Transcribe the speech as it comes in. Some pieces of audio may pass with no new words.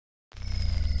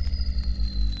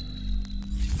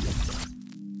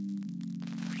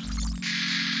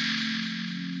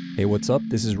Hey, what's up?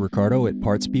 This is Ricardo at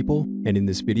Parts People, and in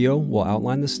this video, we'll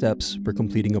outline the steps for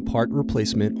completing a part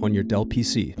replacement on your Dell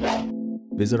PC.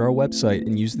 Visit our website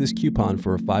and use this coupon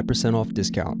for a 5% off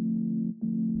discount.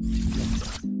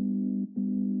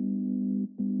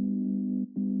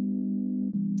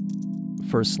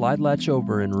 First, slide latch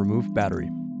over and remove battery.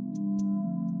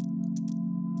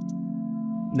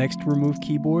 Next, remove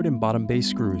keyboard and bottom base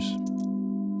screws.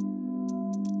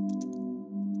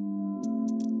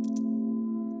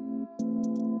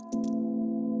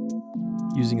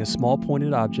 Using a small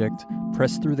pointed object,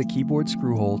 press through the keyboard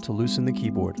screw hole to loosen the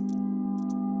keyboard.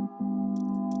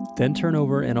 Then turn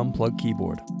over and unplug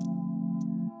keyboard.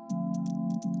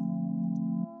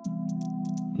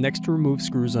 Next, remove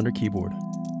screws under keyboard.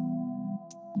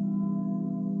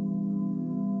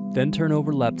 Then turn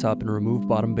over laptop and remove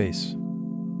bottom base.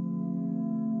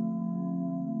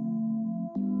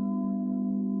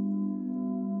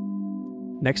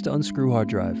 Next, unscrew hard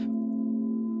drive.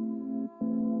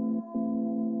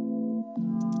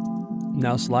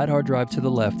 Now slide hard drive to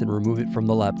the left and remove it from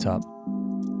the laptop.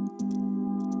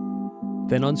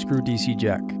 Then unscrew DC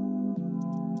jack.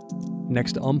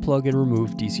 Next, unplug and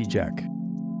remove DC jack.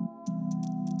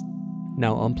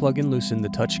 Now unplug and loosen the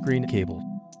touchscreen cable.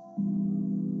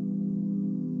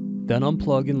 Then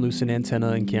unplug and loosen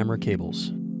antenna and camera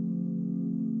cables.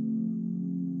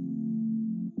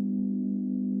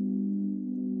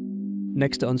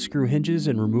 Next, unscrew hinges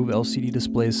and remove LCD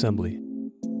display assembly.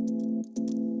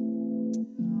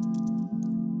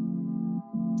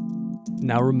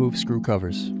 Now remove screw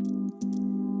covers.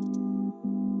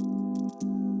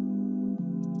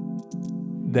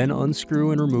 Then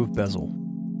unscrew and remove bezel.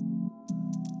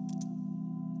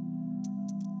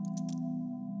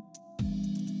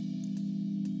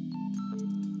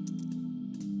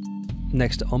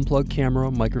 Next, unplug camera,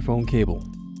 microphone cable.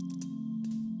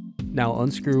 Now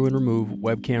unscrew and remove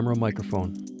web camera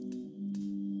microphone.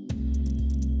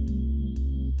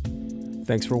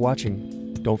 Thanks for watching.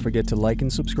 Don't forget to like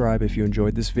and subscribe if you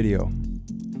enjoyed this video.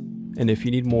 And if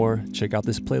you need more, check out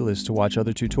this playlist to watch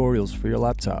other tutorials for your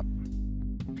laptop.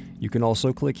 You can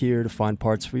also click here to find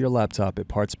parts for your laptop at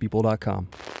partspeople.com.